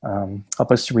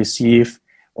 Help us to receive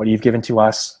what you've given to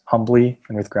us humbly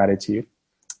and with gratitude.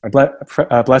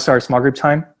 Bless our small group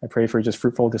time. I pray for just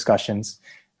fruitful discussions.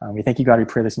 We thank you, God. We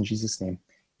pray this in Jesus' name.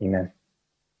 Amen.